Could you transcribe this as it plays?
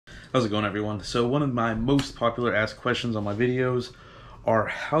How's it going, everyone? So one of my most popular asked questions on my videos are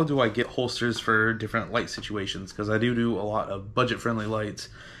how do I get holsters for different light situations, because I do a lot of budget-friendly lights,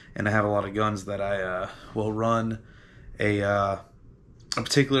 and I have a lot of guns that I will run a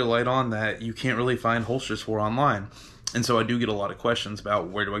particular light on that you can't really find holsters for online. And so I do get a lot of questions about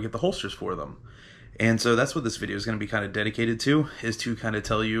where do I get the holsters for them. And so that's what this video is going to be kind of dedicated to, is to kind of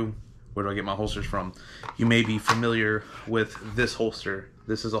tell you where do I get my holsters from. You may be familiar with this holster.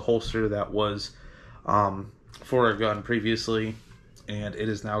 This is a holster that was for a gun previously, and it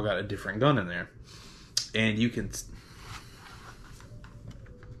has now got a different gun in there. And you can...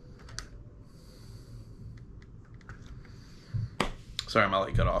 Sorry, my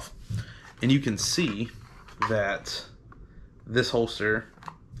light cut off. And you can see that this holster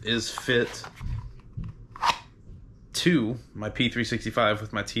is fit to my P365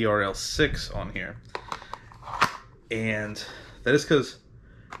 with my TRL6 on here. And that is because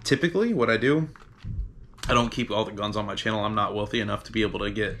typically what I do, I don't keep all the guns on my channel. I'm not wealthy enough to be able to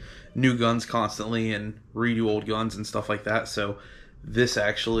get new guns constantly and redo old guns and stuff like that. So this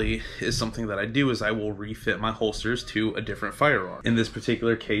actually is something that I do, is I will refit my holsters to a different firearm. In this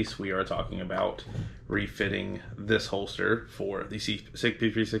particular case, we are talking about refitting this holster for the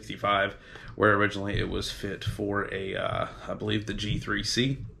P365, where originally it was fit for a, I believe the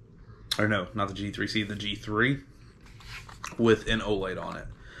G3C, or no, not the G3C, the G3, with an O-light on it.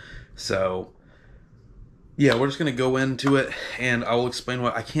 So yeah, we're just going to go into it, and I will explain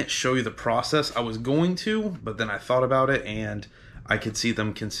what... I can't show you the process. I was going to, but then I thought about it, and I could see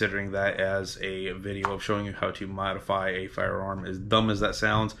them considering that as a video of showing you how to modify a firearm. As dumb as that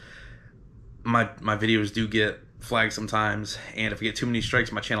sounds, my videos do get flagged sometimes, and if I get too many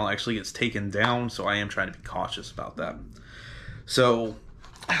strikes, my channel actually gets taken down, so I am trying to be cautious about that. So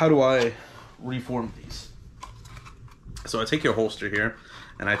how do I reform these? So I take your holster here,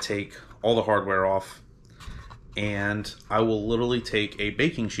 and I take all the hardware off, and I will literally take a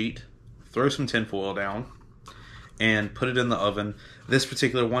baking sheet, throw some tin foil down, and put it in the oven. This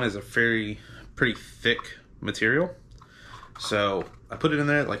particular one is a pretty thick material. So I put it in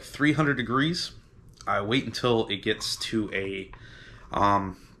there at like 300 degrees. I wait until it gets to a,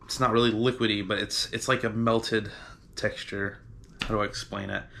 it's not really liquidy, but it's like a melted texture. How do I explain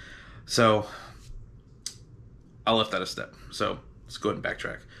it? So I left that a step. So let's go ahead and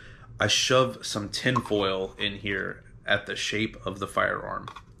backtrack. I shove some tin foil in here at the shape of the firearm,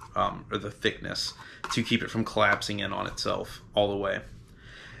 or the thickness, to keep it from collapsing in on itself all the way.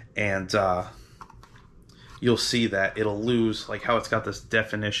 And you'll see that it'll lose, like how it's got this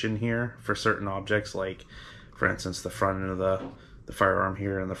definition here for certain objects, like for instance the front end of the firearm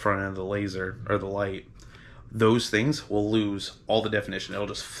here and the front end of the laser or the light. Those things will lose all the definition. It'll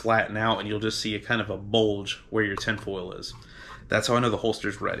just flatten out, and you'll just see a kind of a bulge where your tin foil is. That's how I know the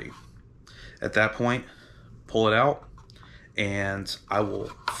holster's ready. At that point, pull it out, and I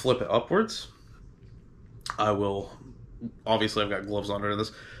will flip it upwards. I will, obviously I've got gloves on under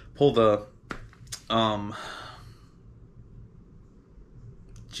this, pull the, pull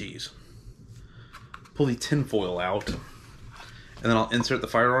the tin foil out, and then I'll insert the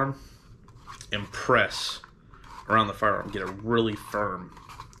firearm and press around the firearm, get it really firm,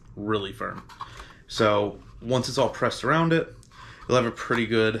 really firm. So once it's all pressed around it, you'll have a pretty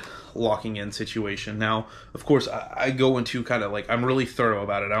good locking in situation. Now, of course, I go into kind of like, I'm really thorough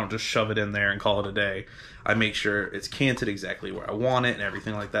about it. I don't just shove it in there and call it a day. I make sure it's canted exactly where I want it and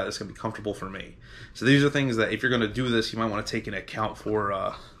everything like that. It's going to be comfortable for me. So these are things that if you're going to do this, you might want to take into account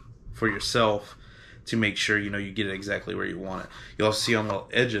for yourself, to make sure you get it exactly where you want it. You'll also see on the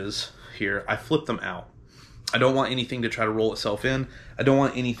edges here, I flip them out. I don't want anything to try to roll itself in. I don't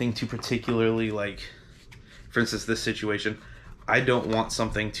want anything to particularly, like, for instance, this situation, I don't want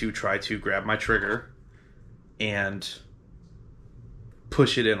something to try to grab my trigger and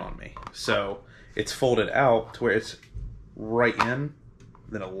push it in on me. So it's folded out to where it's right in,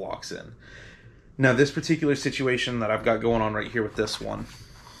 then it locks in. Now this particular situation that I've got going on right here with this one,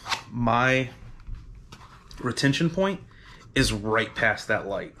 my retention point is right past that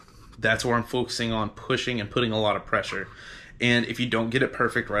light. That's where I'm focusing on pushing and putting a lot of pressure. And if you don't get it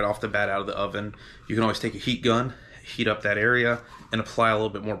perfect right off the bat out of the oven, you can always take a heat gun, heat up that area, and apply a little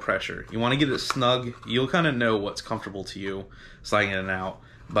bit more pressure. You want to get it snug. You'll kind of know what's comfortable to you, sliding in and out.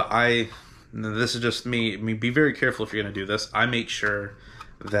 But this is just me. I mean, be very careful if you're going to do this. I make sure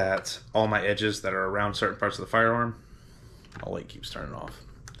that all my edges that are around certain parts of the firearm, my light keeps turning off.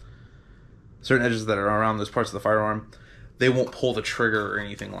 Certain edges that are around those parts of the firearm, they won't pull the trigger or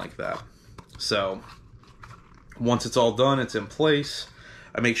anything like that. So once it's all done, it's in place,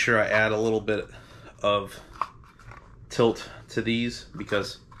 I make sure I add a little bit of tilt to these,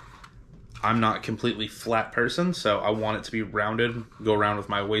 because I'm not a completely flat person, so I want it to be rounded, go around with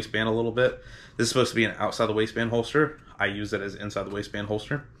my waistband a little bit. This is supposed to be an outside the waistband holster. I use it as inside the waistband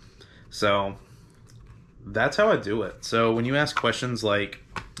holster. So that's how I do it. So when you ask questions like,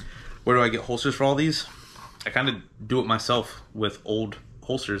 where do I get holsters for all these? I kind of do it myself with old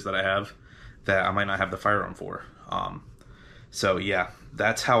holsters that I have that I might not have the firearm for. So yeah,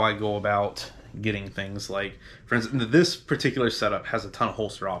 that's how I go about getting things. Like, for instance, this particular setup has a ton of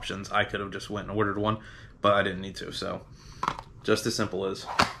holster options. I could have just went and ordered one, but I didn't need to. So just as simple as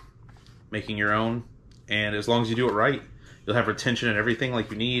making your own, and as long as you do it right, you'll have retention and everything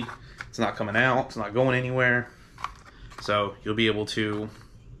like you need. It's not coming out, it's not going anywhere, so you'll be able to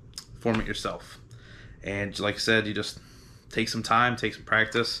form it yourself. And like I said, you just take some time, take some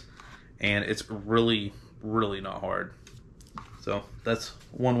practice, and it's really, really not hard. So that's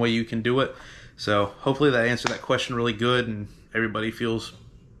one way you can do it. So hopefully that answered that question really good, and everybody feels,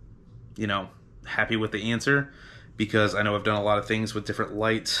 you know, happy with the answer, because I know I've done a lot of things with different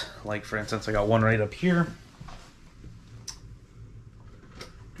lights. Like, for instance, I got one right up here.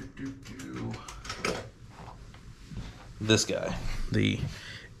 This guy, the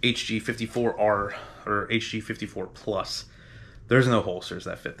HG54R or HG54 Plus. There's no holsters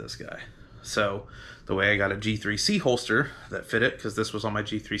that fit this guy. So the way I got a G3C holster that fit it, because this was on my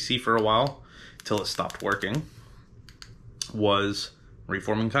G3C for a while until it stopped working, was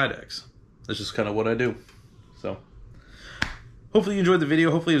reforming kydex. That's just kind of what I do. So hopefully you enjoyed the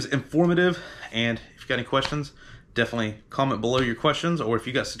video. Hopefully it was informative. And if you got any questions, definitely comment below your questions, or if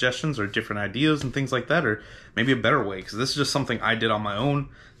you got suggestions or different ideas and things like that, or maybe a better way, because this is just something I did on my own.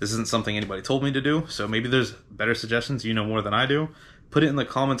 This isn't something anybody told me to do, so maybe there's better suggestions. You know more than I do. Put it in the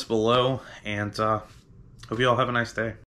comments below, and hope you all have a nice day.